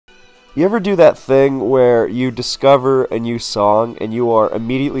You ever do that thing where you discover a new song and you are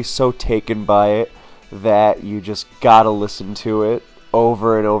immediately so taken by it that you just gotta listen to it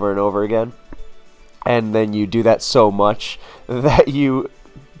over and over and over again? And then you do that so much that you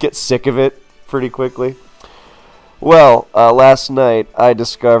get sick of it pretty quickly? Well, last night I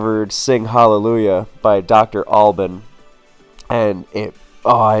discovered Sing Hallelujah by Dr. Alban, and it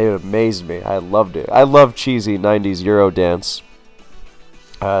amazed me. I loved it. I love cheesy 90s Eurodance.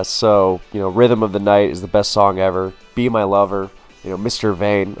 So, Rhythm of the Night is the best song ever. Be My Lover, Mr.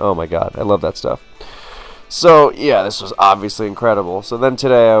 Vain. Oh my god, I love that stuff. So, yeah, this was obviously incredible. So then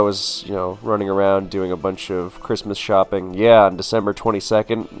today I was, running around doing a bunch of Christmas shopping. Yeah, on December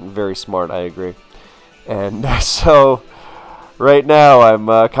 22nd. Very smart, I agree. And so, right now I'm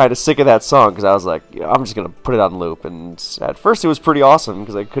kind of sick of that song because I was like, I'm just going to put it on loop. And at first it was pretty awesome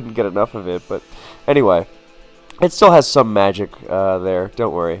because I couldn't get enough of it. But anyway, it still has some magic there.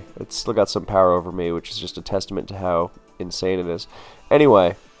 Don't worry. It's still got some power over me, which is just a testament to how insane it is.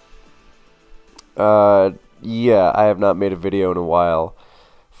 Anyway, yeah, I have not made a video in a while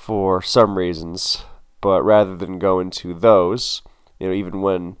for some reasons. But rather than go into those, even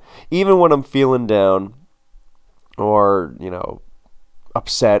when I'm feeling down or,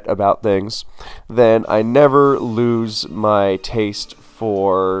 upset about things, then I never lose my taste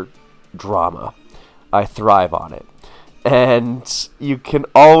for drama. I thrive on it. And you can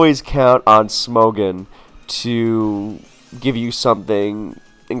always count on Smogon to give you something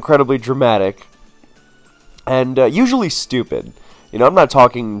incredibly dramatic and usually stupid. I'm not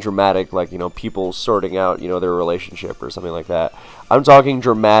talking dramatic like, people sorting out, their relationship or something like that. I'm talking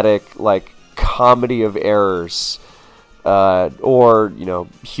dramatic like comedy of errors or,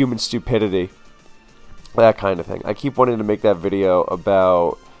 human stupidity. That kind of thing. I keep wanting to make that video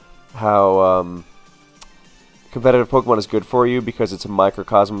about how competitive Pokemon is good for you because it's a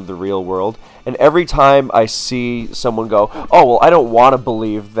microcosm of the real world. And every time I see someone go, oh, well, I don't want to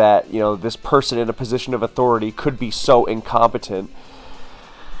believe that, this person in a position of authority could be so incompetent.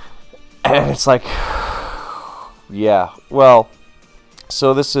 And it's like, yeah, well,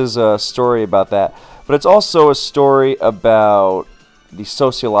 so this is a story about that. But it's also a story about the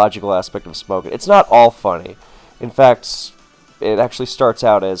sociological aspect of Smogon. It's not all funny. In fact, it actually starts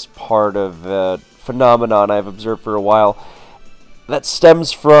out as part of a phenomenon I've observed for a while that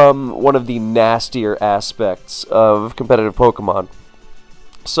stems from one of the nastier aspects of competitive Pokemon.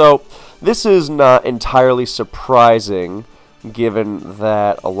 So, this is not entirely surprising, given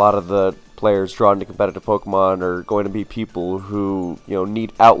that a lot of the players drawn to competitive Pokemon are going to be people who,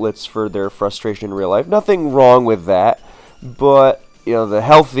 need outlets for their frustration in real life. Nothing wrong with that, but, the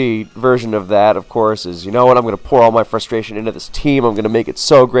healthy version of that, of course, is, I'm going to pour all my frustration into this team, I'm going to make it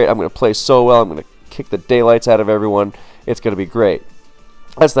so great, I'm going to play so well, I'm going to kick the daylights out of everyone, it's going to be great.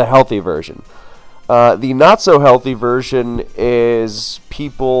 That's the healthy version. The not-so-healthy version is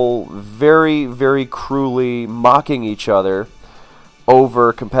people very, very cruelly mocking each other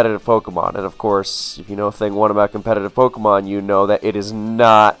over competitive Pokemon. And of course, if you know thing one about competitive Pokemon, you know that it is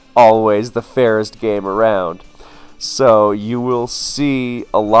not always the fairest game around. So you will see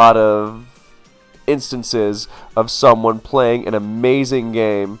a lot of instances of someone playing an amazing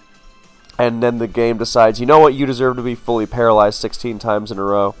game, and then the game decides, you know what, you deserve to be fully paralyzed 16 times in a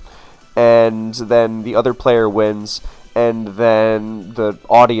row. And then the other player wins, and then the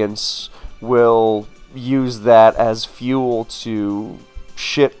audience will use that as fuel to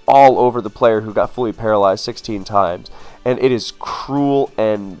shit all over the player who got fully paralyzed 16 times. And it is cruel,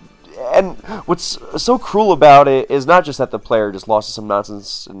 and what's so cruel about it is not just that the player just lost to some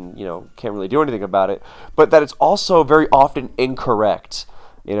nonsense and, can't really do anything about it, but that it's also very often incorrect.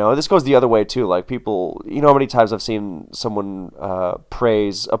 This goes the other way too. Like people, how many times I've seen someone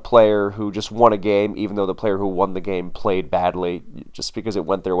praise a player who just won a game, even though the player who won the game played badly, just because it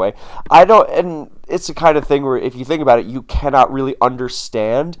went their way. And it's the kind of thing where if you think about it, you cannot really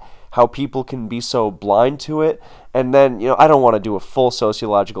understand how people can be so blind to it. And then, I don't want to do a full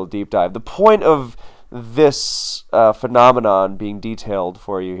sociological deep dive. The point of this phenomenon being detailed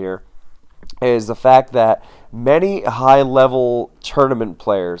for you here is the fact that many high-level tournament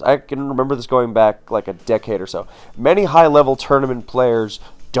players, I can remember this going back like a decade or so, many high-level tournament players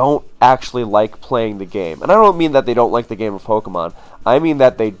don't actually like playing the game. And I don't mean that they don't like the game of Pokemon. I mean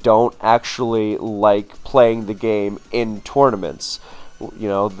that they don't actually like playing the game in tournaments.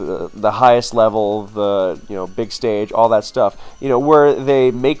 The highest level, the big stage, all that stuff, where they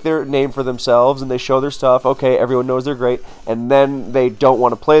make their name for themselves and they show their stuff. Okay, everyone knows they're great, and then they don't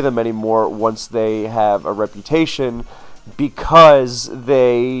want to play them anymore once they have a reputation, because look,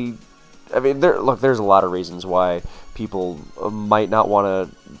 there's a lot of reasons why people might not want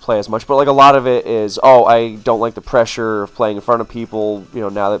to play as much. But like a lot of it is, oh, I don't like the pressure of playing in front of people,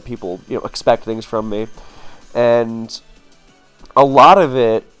 now that people, expect things from me. And a lot of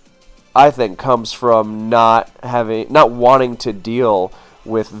it, I think, comes from not wanting to deal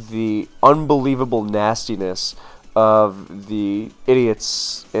with the unbelievable nastiness of the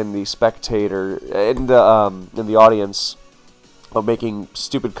idiots in the spectator in the audience, of making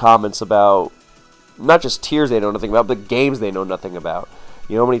stupid comments about not just tiers they know nothing about, but games they know nothing about.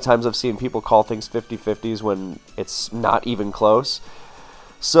 You know how many times I've seen people call things 50-50s when it's not even close?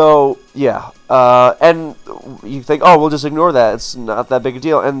 So, yeah. And you think, oh, we'll just ignore that. It's not that big a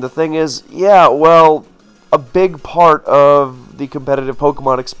deal. And the thing is, yeah, well, a big part of the competitive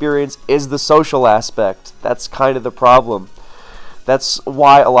Pokemon experience is the social aspect. That's kind of the problem. That's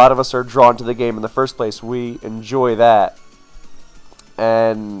why a lot of us are drawn to the game in the first place. We enjoy that.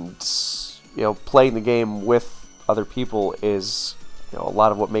 And, playing the game with other people is, a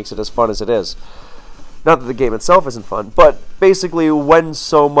lot of what makes it as fun as it is. Not that the game itself isn't fun, but basically when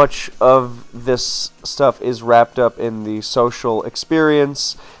so much of this stuff is wrapped up in the social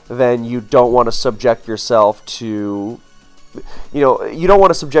experience, then you don't want to subject yourself to, you don't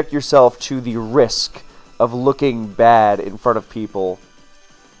want to subject yourself to the risk of looking bad in front of people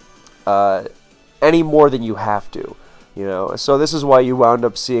any more than you have to. So this is why you wound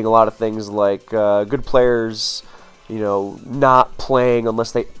up seeing a lot of things like good players, not playing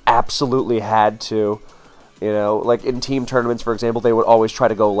unless they absolutely had to. Like in team tournaments, for example, they would always try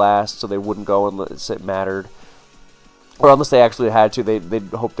to go last, so they wouldn't go unless it mattered. Or unless they actually had to, they'd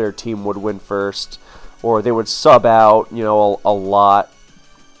hope their team would win first. Or they would sub out, a lot.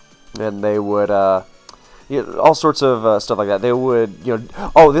 And they would, all sorts of stuff like that. They would,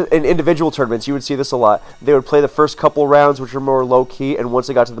 in individual tournaments, you would see this a lot. They would play the first couple rounds, which are more low-key, and once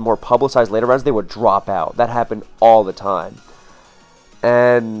they got to the more publicized later rounds, they would drop out. That happened all the time.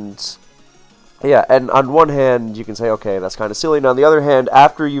 And yeah, and on one hand, you can say, okay, that's kind of silly. And on the other hand,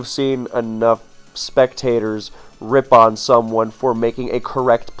 after you've seen enough spectators rip on someone for making a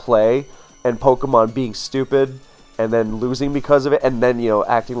correct play and Pokemon being stupid and then losing because of it, and then,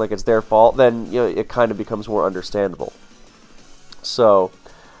 acting like it's their fault, then, it kind of becomes more understandable. So,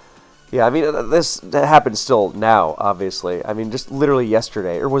 yeah, I mean, that happens still now, obviously. I mean, just literally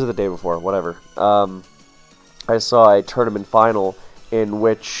yesterday, or was it the day before, whatever. I saw a tournament final in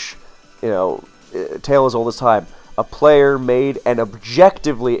which, tale as old as time, a player made an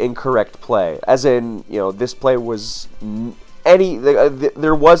objectively incorrect play. As in, this play was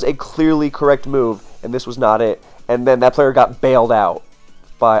there was a clearly correct move, and this was not it. And then that player got bailed out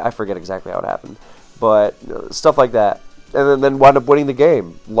by, I forget exactly how it happened, but stuff like that. And then wound up winning the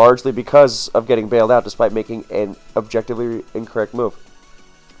game, largely because of getting bailed out despite making an objectively incorrect move.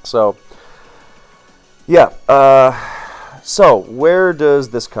 So, yeah. So, where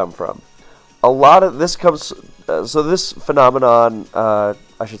does this come from? A lot of this comes... so this phenomenon, I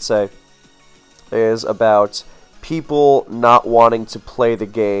should say, is about people not wanting to play the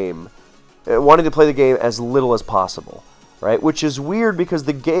game. Wanting to play the game as little as possible, right? Which is weird because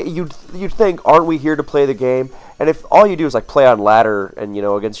the game, you'd think, aren't we here to play the game? And if all you do is like play on ladder and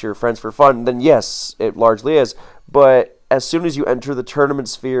against your friends for fun, then yes, it largely is. But as soon as you enter the tournament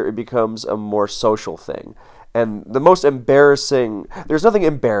sphere, it becomes a more social thing. And the most embarrassing... There's nothing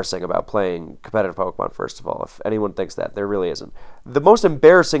embarrassing about playing competitive Pokemon, first of all, if anyone thinks that. There really isn't. The most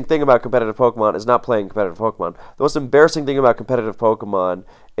embarrassing thing about competitive Pokemon is not playing competitive Pokemon. The most embarrassing thing about competitive Pokemon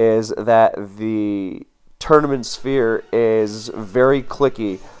is that the tournament sphere is very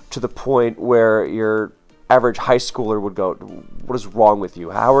cliquey to the point where your average high schooler would go, what is wrong with you?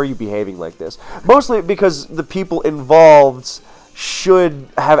 How are you behaving like this? Mostly because the people involved should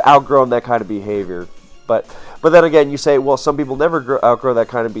have outgrown that kind of behavior. But then again, you say, well, some people never outgrow that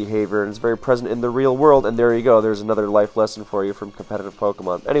kind of behavior, and it's very present in the real world, and there you go. There's another life lesson for you from competitive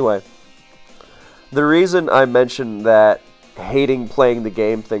Pokemon. Anyway, the reason I mentioned that hating playing the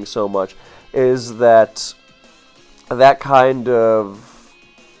game thing so much is that that kind of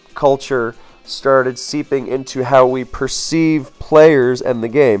culture started seeping into how we perceive players and the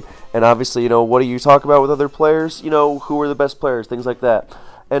game. And obviously, what do you talk about with other players? Who are the best players, things like that.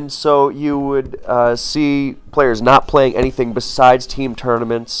 And so you would see players not playing anything besides team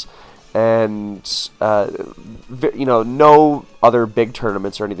tournaments and, no other big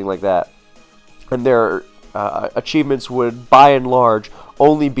tournaments or anything like that. And their achievements would, by and large,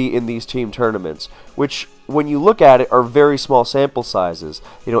 only be in these team tournaments, which, when you look at it, are very small sample sizes.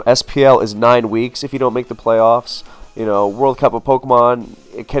 SPL is 9 weeks if you don't make the playoffs. World Cup of Pokemon,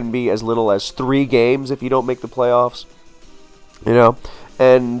 it can be as little as 3 games if you don't make the playoffs.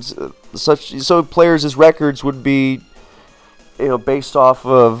 And so players' records would be based off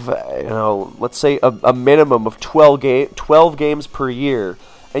of, let's say a minimum of 12 games per year.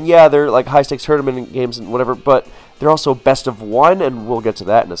 And yeah, they're like high-stakes tournament games and whatever, but they're also best of one, and we'll get to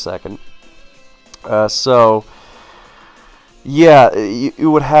that in a second. So, yeah,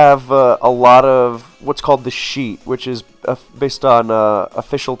 you would have a lot of what's called the sheet, which is based on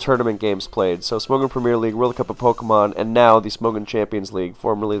official tournament games played. So Smogon Premier League, World Cup of Pokemon, and now the Smogon Champions League,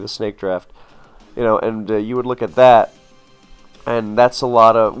 formerly the Snake Draft. And you would look at that, and that's a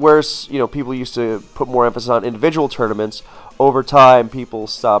lot of... Whereas, people used to put more emphasis on individual tournaments. Over time, people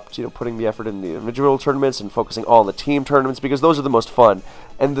stopped, putting the effort in the individual tournaments and focusing all on the team tournaments, because those are the most fun.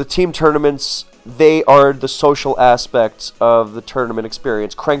 And the team tournaments, they are the social aspect of the tournament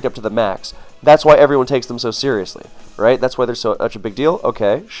experience cranked up to the max. That's why everyone takes them so seriously, right? That's why they're such a big deal?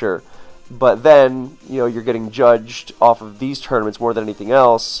 Okay, sure. But then, you're getting judged off of these tournaments more than anything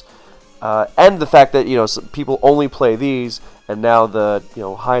else. And the fact that, people only play these, and now the,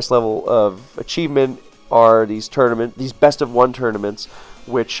 highest level of achievement are these best of one tournaments,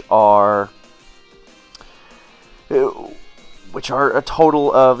 which are a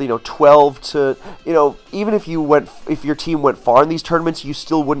total of 12 to even if your team went far in these tournaments, you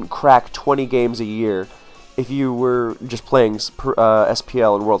still wouldn't crack 20 games a year if you were just playing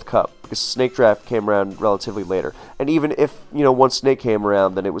SPL and World Cup, because Snake Draft came around relatively later. And even if once Snake came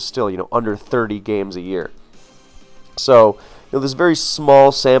around, then it was still under 30 games a year. So this very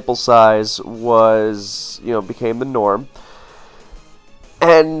small sample size became the norm.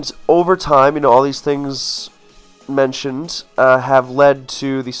 And over time, all these things mentioned have led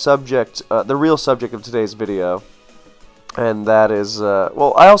to the subject, the real subject of today's video. And that is,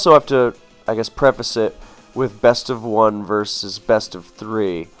 well, I also have to, I guess, preface it with best of one versus best of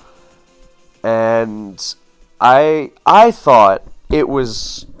three. And I thought it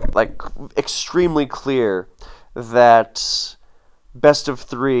was, like, extremely clear that best of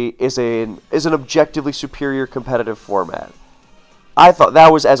three is an objectively superior competitive format. I thought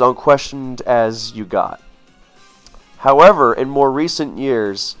that was as unquestioned as you got. However, in more recent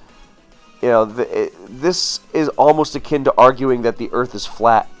years, this is almost akin to arguing that the Earth is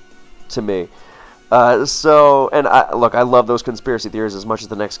flat to me. I love those conspiracy theories as much as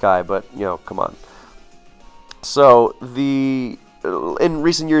the next guy, but come on. So in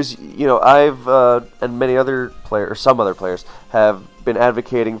recent years, I've and many other players, or some other players, have been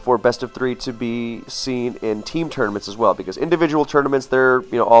advocating for best of three to be seen in team tournaments as well, because individual tournaments, they're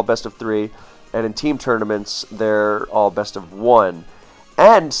all best of three, and in team tournaments, they're all best of one.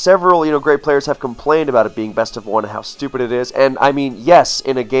 And several great players have complained about it being best of one, how stupid it is. And I mean, yes,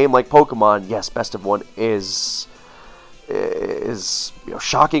 in a game like Pokemon, yes, best of one is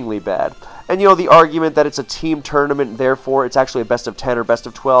shockingly bad. And the argument that it's a team tournament, therefore it's actually a best of 10 or best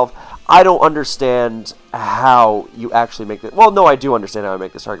of 12, I don't understand how you actually make that. Well, no, I do understand how I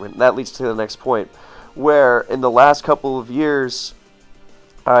make this argument. That leads to the next point, where in the last couple of years,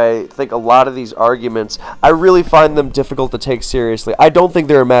 I think a lot of these arguments, I really find them difficult to take seriously. I don't think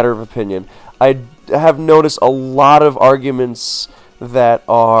they're a matter of opinion. I have noticed a lot of arguments that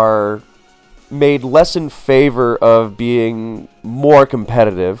are made less in favor of being more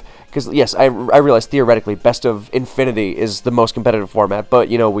competitive. Because, yes, I realize theoretically best of infinity is the most competitive format, but,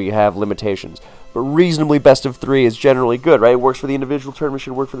 we have limitations. But reasonably best of three is generally good, right? It works for the individual tournament,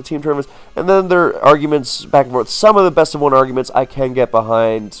 should work for the team tournaments. And then there are arguments back and forth. Some of the best of one arguments I can get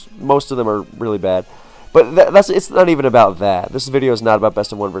behind. Most of them are really bad. But it's not even about that. This video is not about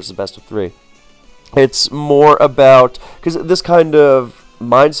best of one versus best of three. It's more about... Because this kind of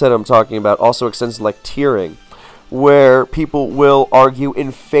mindset I'm talking about also extends to, like, tiering, where people will argue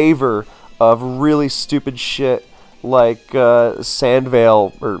in favor of really stupid shit like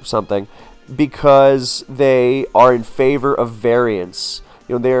Sandvale or something, because they are in favor of variance.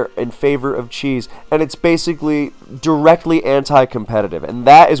 They're in favor of cheese, and it's basically directly anti-competitive, and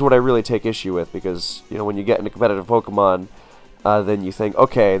that is what I really take issue with, because when you get into competitive Pokemon, then you think,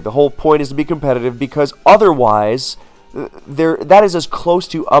 okay, the whole point is to be competitive, because otherwise that is as close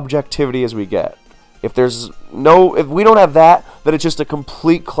to objectivity as we get. If we don't have that, then it's just a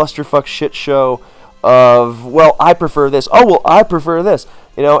complete clusterfuck shit show of, well, I prefer this. Oh, well, I prefer this.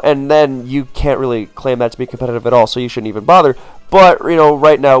 And then you can't really claim that to be competitive at all, so you shouldn't even bother. But,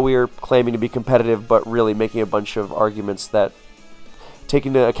 right now we are claiming to be competitive, but really making a bunch of arguments that take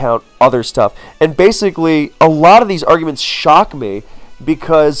into account other stuff. And basically, a lot of these arguments shock me,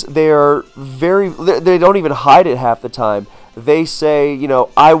 because they don't even hide it half the time. They say,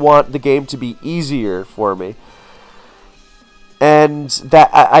 I want the game to be easier for me. And that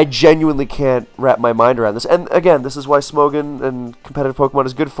I genuinely can't wrap my mind around this. And again, this is why Smogon and competitive Pokemon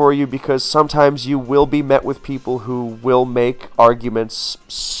is good for you, because sometimes you will be met with people who will make arguments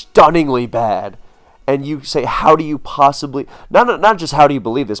stunningly bad. And you say, how do you possibly... Not just how do you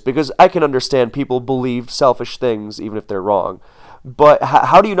believe this, because I can understand people believe selfish things even if they're wrong. But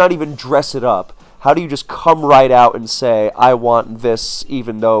how do you not even dress it up? How do you just come right out and say, I want this,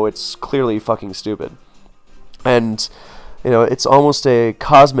 even though it's clearly fucking stupid? And... you know, it's almost a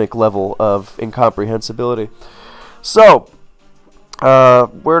cosmic level of incomprehensibility. So,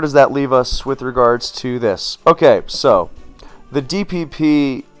 where does that leave us with regards to this? Okay, so, the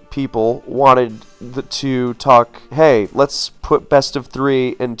DPP people wanted to talk, hey, let's put best of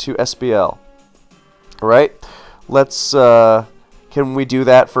 3 into SBL. Right? Let's, can we do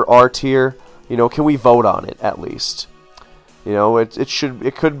that for our tier? You know, can we vote on it, at least? You know, it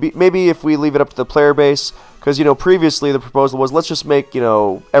could be, maybe if we leave it up to the player base, because, you know, previously the proposal was, let's just make, you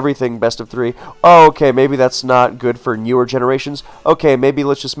know, everything best of 3. Oh, okay, maybe that's not good for newer generations. Okay, maybe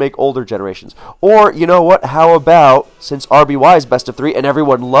let's just make older generations. Or, you know what, how about, since RBY is best of 3, and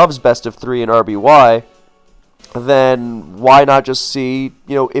everyone loves best of 3 in RBY, then why not just see,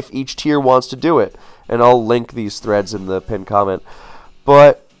 you know, if each tier wants to do it? And I'll link these threads in the pinned comment.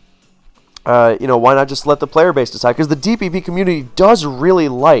 But... you know, why not just let the player base decide? Because the DPP community does really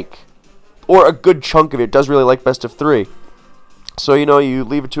like, or a good chunk of it does really like best of 3. So, you know, you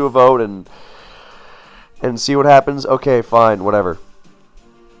leave it to a vote and see what happens. Okay, fine, whatever.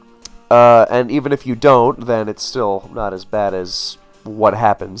 And even if you don't, then it's still not as bad as what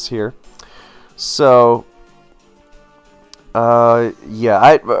happens here. So,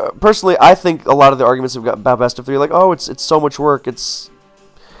 yeah, personally, I think a lot of the arguments about best of 3 are like, oh, it's so much work, it's...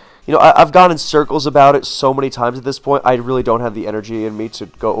 You know, I've gone in circles about it so many times at this point, I really don't have the energy in me to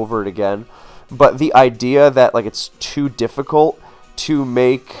go over it again. But the idea that, like, it's too difficult to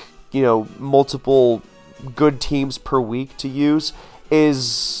make, you know, multiple good teams per week to use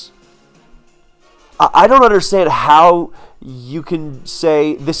is... I don't understand how you can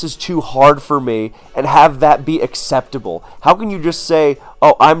say this is too hard for me and have that be acceptable. How can you just say,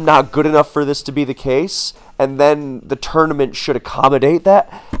 oh, I'm not good enough for this to be the case, and then the tournament should accommodate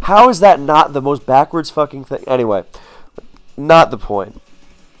that? How is that not the most backwards fucking thing? Anyway, not the point.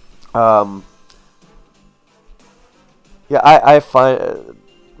 Yeah, I find...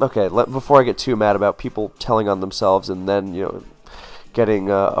 okay, before I get too mad about people telling on themselves and then, you know,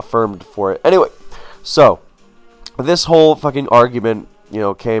 getting affirmed for it. Anyway, so... this whole fucking argument, you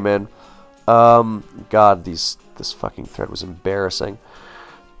know, came in. God, this fucking thread was embarrassing.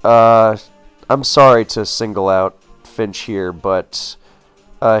 I'm sorry to single out Finch here, but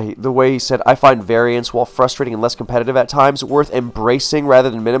the way he said, I find variance, while frustrating and less competitive at times, worth embracing rather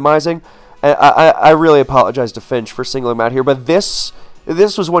than minimizing. And I really apologize to Finch for singling him out here, but this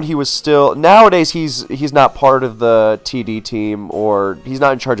was when he was still... nowadays, he's not part of the TD team, or he's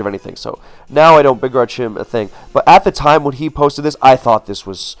not in charge of anything, so now I don't begrudge him a thing. But at the time when he posted this, I thought this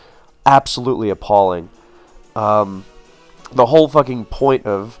was absolutely appalling. The whole fucking point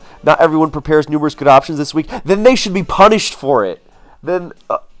of not everyone prepares numerous good options this week, then they should be punished for it. Then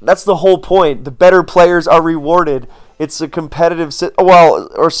that's the whole point. The better players are rewarded. It's a competitive... well,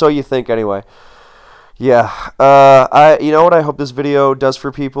 or so you think anyway. Yeah, you know what I hope this video does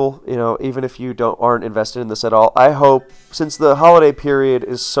for people, you know, even if you aren't invested in this at all, I hope, since the holiday period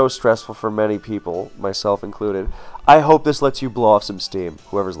is so stressful for many people, myself included, I hope this lets you blow off some steam,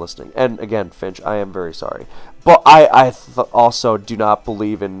 whoever's listening. And again, Finch, I am very sorry. But I also do not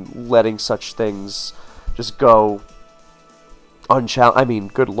believe in letting such things just go unchallenged. I mean,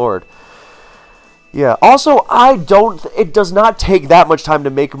 good lord. Yeah, also, it does not take that much time to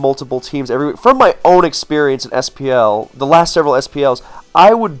make multiple teams every week. From my own experience in SPL, the last several SPLs,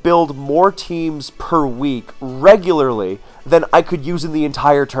 I would build more teams per week regularly than I could use in the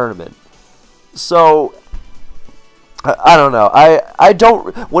entire tournament. So, I don't know. I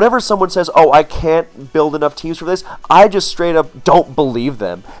don't... whenever someone says, oh, I can't build enough teams for this, I just straight up don't believe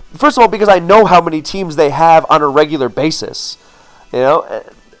them. First of all, because I know how many teams they have on a regular basis. You know?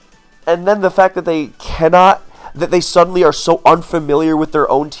 And then the fact that they cannot, that they suddenly are so unfamiliar with their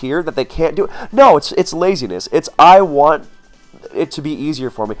own tier that they can't do it. No, it's laziness. It's, I want it to be easier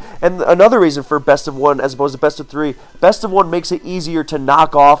for me. And another reason for best of 1 as opposed to best of 3, best of 1 makes it easier to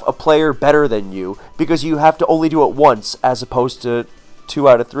knock off a player better than you, because you have to only do it once as opposed to 2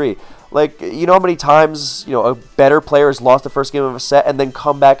 out of 3. Like, you know how many times, you know, a better player has lost the first game of a set and then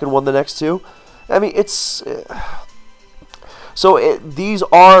come back and won the next 2? I mean, it's... so these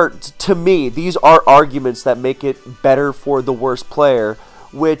are, to me, these are arguments that make it better for the worst player,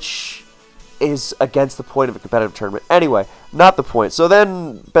 which is against the point of a competitive tournament. Anyway, not the point. So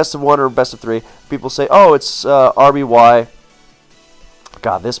then, best of 1 or best of 3, people say, oh, it's RBY.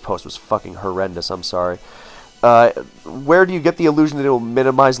 God, this post was fucking horrendous. I'm sorry. Where do you get the illusion that it will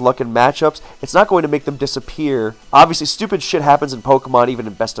minimize luck in matchups? It's not going to make them disappear. Obviously, stupid shit happens in Pokemon, even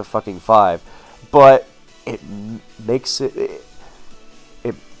in best of fucking 5. But it makes it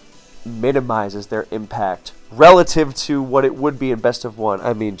minimizes their impact relative to what it would be in best of 1.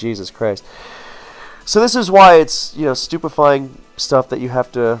 I mean, Jesus Christ. So this is why it's, stupefying stuff that you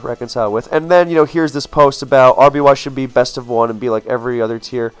have to reconcile with. And then, here's this post about RBY should be best of 1 and be like every other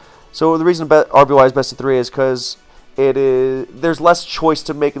tier. So the reason RBY is best of 3 is because there's less choice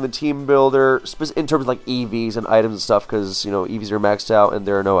to make in the team builder in terms of like EVs and items and stuff, because EVs are maxed out and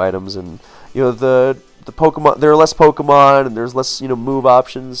there are no items, and the Pokemon, there are less Pokemon and there's less move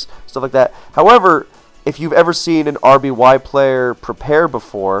options, stuff like that. However, if you've ever seen an RBY player prepare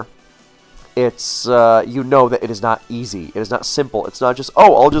before, it's that it is not easy. It is not simple. It's not just,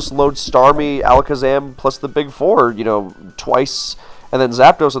 oh, I'll just load Starmie, Alakazam plus the big 4 twice, and then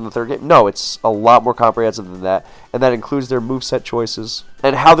Zapdos in the third game. No, it's a lot more comprehensive than that, and that includes their moveset choices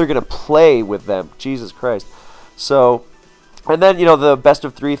and how they're going to play with them. Jesus Christ. So, and then, the best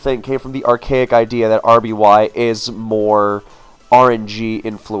of 3 thing came from the archaic idea that RBY is more RNG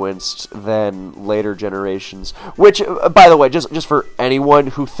influenced than later generations. Which, by the way, just for anyone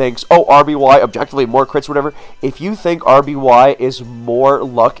who thinks, oh, RBY, objectively more crits, whatever, if you think RBY is more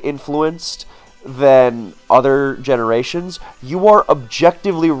luck influenced than other generations, you are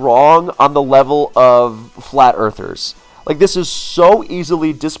objectively wrong on the level of flat earthers. Like, this is so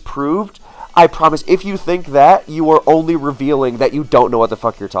easily disproved. I promise, if you think that, you are only revealing that you don't know what the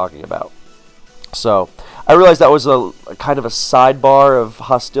fuck you're talking about. So, I realize that was a kind of a sidebar of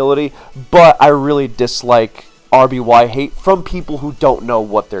hostility, but I really dislike RBY hate from people who don't know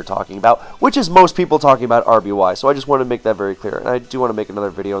what they're talking about, which is most people talking about RBY. So I just want to make that very clear, and I do want to make another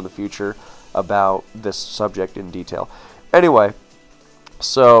video in the future about this subject in detail. Anyway,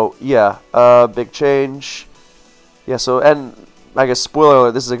 so yeah, big change. Yeah, so, and I guess spoiler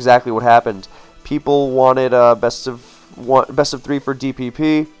alert, this is exactly what happened. People wanted best of 3 for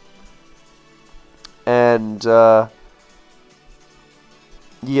DPP, and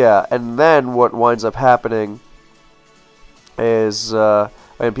yeah, and then what winds up happening is and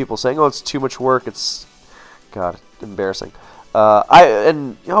people saying, oh, it's too much work. It's, God, embarrassing.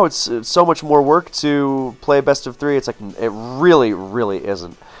 It's so much more work to play best of 3. It's like, it really, really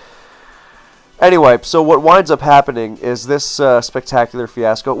isn't. Anyway, so what winds up happening is this spectacular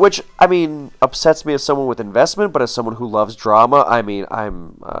fiasco, which, I mean, upsets me as someone with investment, but as someone who loves drama, I mean,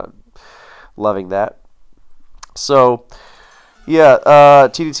 I'm loving that. So, yeah,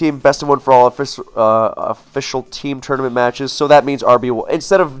 TD Team, best of 1 for all official team tournament matches. So that means RBY,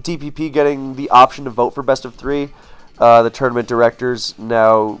 instead of DPP getting the option to vote for best of 3, the tournament directors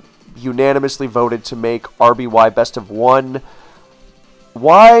now unanimously voted to make RBY best of 1.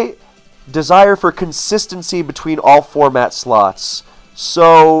 Why? Desire for consistency between all format slots.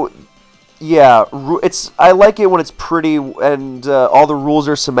 So, yeah, I like it when it's pretty and all the rules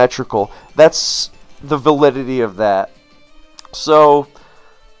are symmetrical. That's the validity of that. So,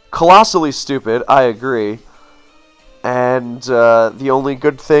 colossally stupid, I agree. And the only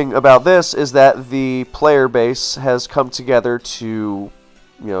good thing about this is that the player base has come together to,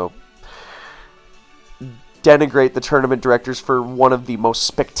 denigrate the tournament directors for one of the most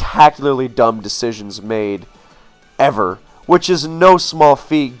spectacularly dumb decisions made ever, which is no small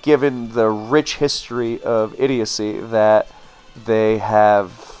feat given the rich history of idiocy that they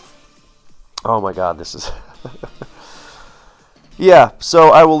have. Oh my God, this is... Yeah, so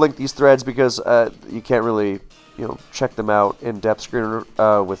I will link these threads because you can't really, check them out in depth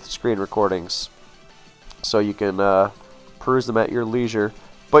with screen recordings. So you can peruse them at your leisure.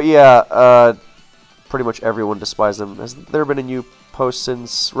 But yeah, pretty much everyone despises them. Has there been a new post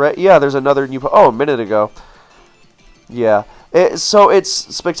since... Yeah, there's another new post. Oh, a minute ago. Yeah. So it's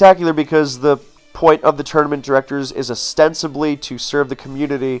spectacular because the point of the tournament directors is ostensibly to serve the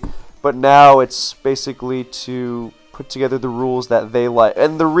community, but now it's basically to put together the rules that they like.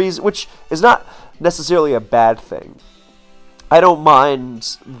 And the reason, which is not necessarily a bad thing. I don't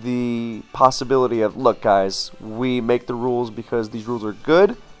mind the possibility of, look guys, we make the rules because these rules are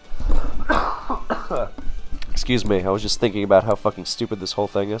good. Excuse me, I was just thinking about how fucking stupid this whole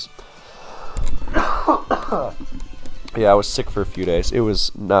thing is. Yeah, I was sick for a few days. It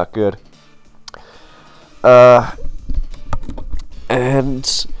was not good.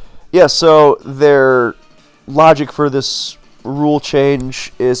 And yeah, so their logic for this rule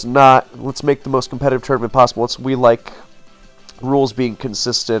change is not, let's make the most competitive tournament possible. We like rules being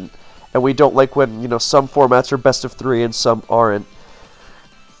consistent and we don't like when, you know, some formats are best of 3 and some aren't.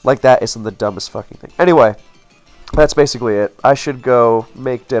 Like, that isn't the dumbest fucking thing. Anyway, that's basically it. I should go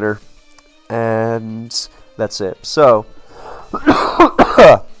make dinner, and that's it. So,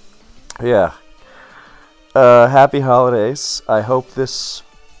 yeah. Happy holidays. I hope this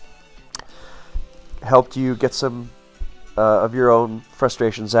helped you get some of your own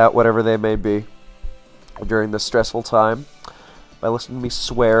frustrations out, whatever they may be, during this stressful time, by listening to me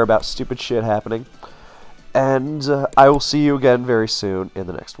swear about stupid shit happening. And I will see you again very soon in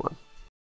the next one.